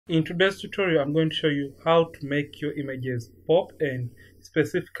In today's tutorial, I'm going to show you how to make your images pop, and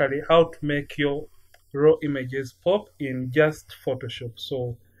specifically how to make your raw images pop in just Photoshop.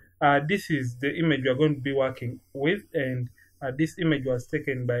 So this is the image we are going to be working with, and this image was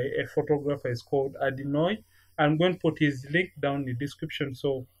taken by a photographer. It's called Adinoy. I'm going to put his link down in the description.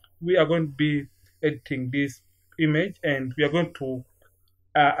 So we are going to be editing this image, and we are going to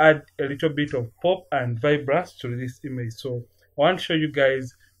add a little bit of pop and vibrance to this image. So I want to show you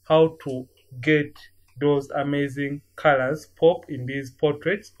guys how to get those amazing colors pop in these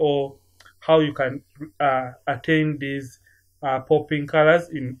portraits, or how you can attain these popping colors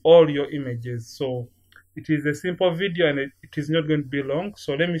in all your images. So it is a simple video, and it is not going to be long.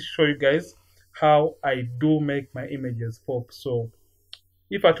 So let me show you guys how I do make my images pop. So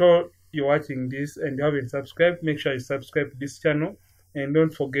if at all you're watching this and you haven't subscribed, make sure you subscribe to this channel, and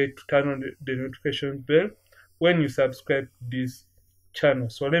don't forget to turn on the notification bell when you subscribe to this channel.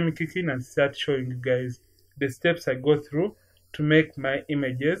 So let me kick in and start showing you guys the steps I go through to make my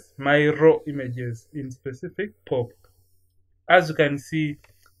images, my raw images in specific, pop. As you can see,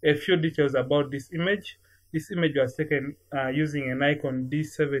 a few details about this image. This image was taken using a Nikon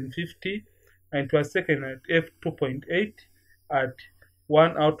D750, and it was taken at f2.8 at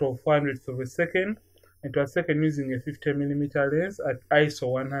 1 out of 400th of a second. It was taken using a 50mm lens at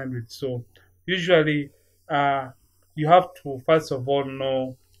ISO 100. So usually you have to first of all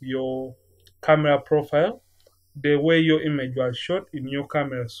know your camera profile, the way your image was shot in your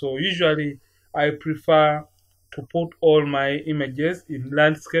camera. So usually I prefer to put all my images in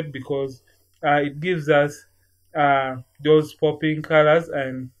landscape, because it gives us those popping colors,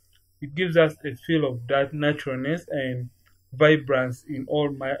 and it gives us a feel of that naturalness and vibrance in all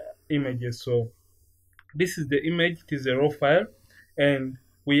my images. So this is the image. It is a raw file, and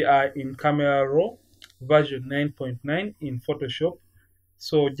we are in Camera Raw version 9.9 in Photoshop.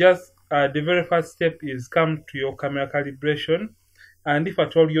 So just the very first step is come to your camera calibration, and if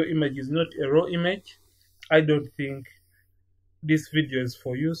at all your image is not a raw image, I don't think this video is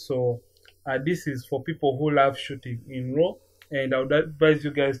for you. So this is for people who love shooting in raw, and I would advise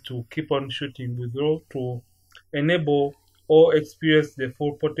you guys to keep on shooting with raw to enable or experience the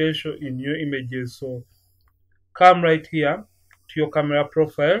full potential in your images. So come right here to your camera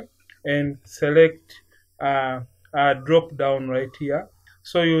profile and select a drop down right here.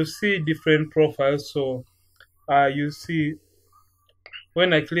 So you'll see different profiles. So you see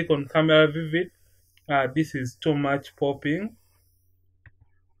when I click on camera vivid, this is too much popping,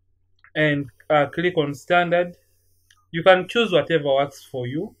 and click on standard. You can choose whatever works for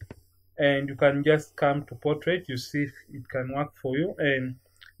you, and you can just come to portrait. You see if it can work for you, and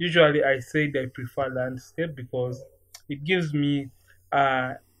usually I said I prefer landscape because it gives me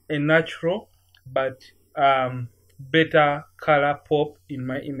a natural but better color pop in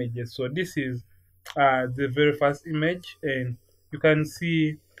my images. So this is the very first image, and you can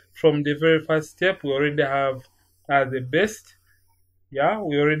see from the very first step we already have the best. Yeah,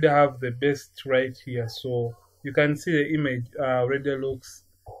 we already have the best right here. So you can see the image already looks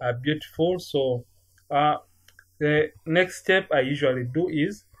beautiful. So the next step I usually do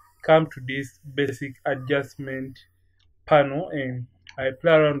is come to this basic adjustment panel, and I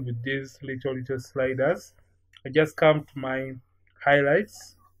play around with these little sliders. I just come to my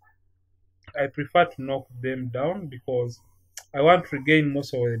highlights. I prefer to knock them down because I want to regain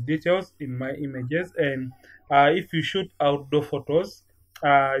most of the details in my images. And if you shoot outdoor photos,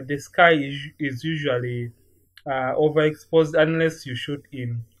 the sky is usually overexposed unless you shoot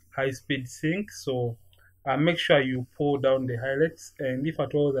in high-speed sync. So make sure you pull down the highlights, and if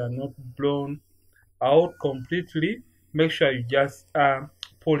at all they are not blown out completely, make sure you just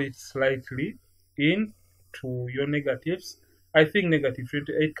pull it slightly in to your negatives. I think negative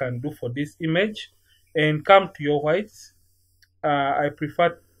 28 can do for this image. And come to your whites. I prefer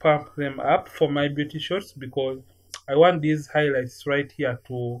to pump them up for my beauty shots because I want these highlights right here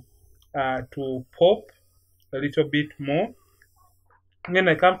to pop a little bit more. And then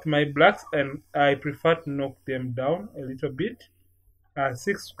I come to my blacks, and I prefer to knock them down a little bit.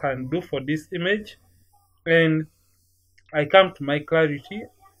 6 can do for this image. And I come to my clarity.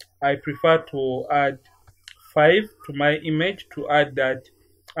 I prefer to add 5 to my image to add that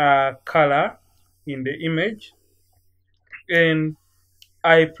color in the image. And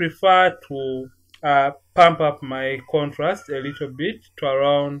I prefer to pump up my contrast a little bit to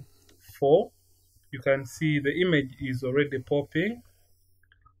around 4. You can see the image is already popping,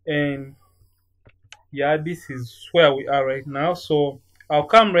 and yeah, this is where we are right now. So I'll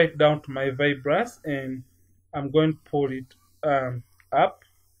come right down to my vibrance, and I'm going to pull it up.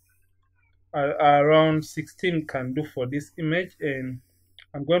 Around 16 can do for this image, and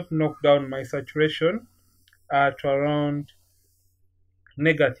I'm going to knock down my saturation to around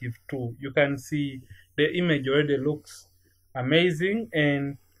 -2. You can see the image already looks amazing.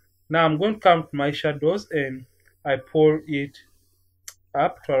 And now I'm going to come to my shadows and I pull it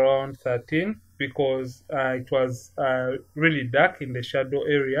up to around 13 because it was really dark in the shadow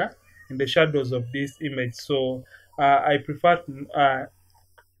area, in the shadows of this image. So I prefer to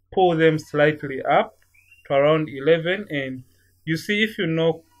pull them slightly up to around 11. And you see, if you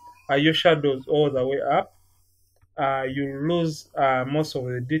knock your shadows all the way up, you lose most of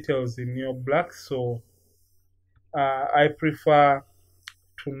the details in your black. So I prefer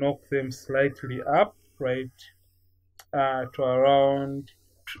to knock them slightly up, right, to around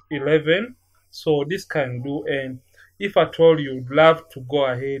 11. So this can do. And if at all you'd love to go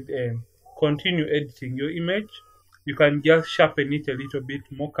ahead and continue editing your image, you can just sharpen it a little bit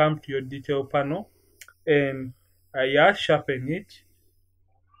more. Come to your detail panel and yeah, sharpen it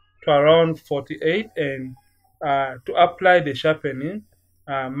to around 48. And to apply the sharpening,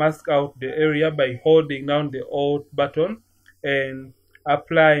 mask out the area by holding down the Alt button and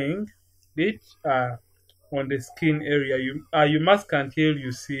applying it on the skin area. You mask until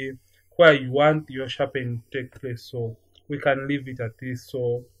you see where you want your sharpening to take place. So we can leave it at this.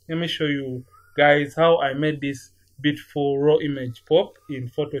 So let me show you guys how I made this beautiful raw image pop in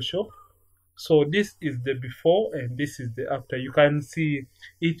Photoshop. So this is the before and this is the after. You can see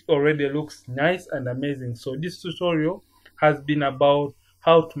it already looks nice and amazing. So this tutorial has been about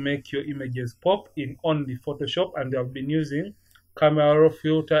how to make your images pop in only Photoshop, and I've been using camera raw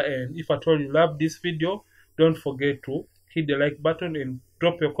filter. And if at all you love this video, don't forget to hit the like button and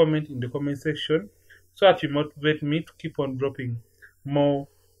drop your comment in the comment section so that you motivate me to keep on dropping more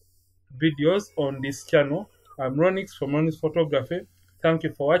videos on this channel. I'm Ronix from Ronix Photography. Thank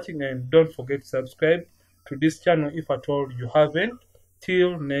you for watching, and don't forget to subscribe to this channel if at all you haven't.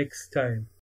 Till next time.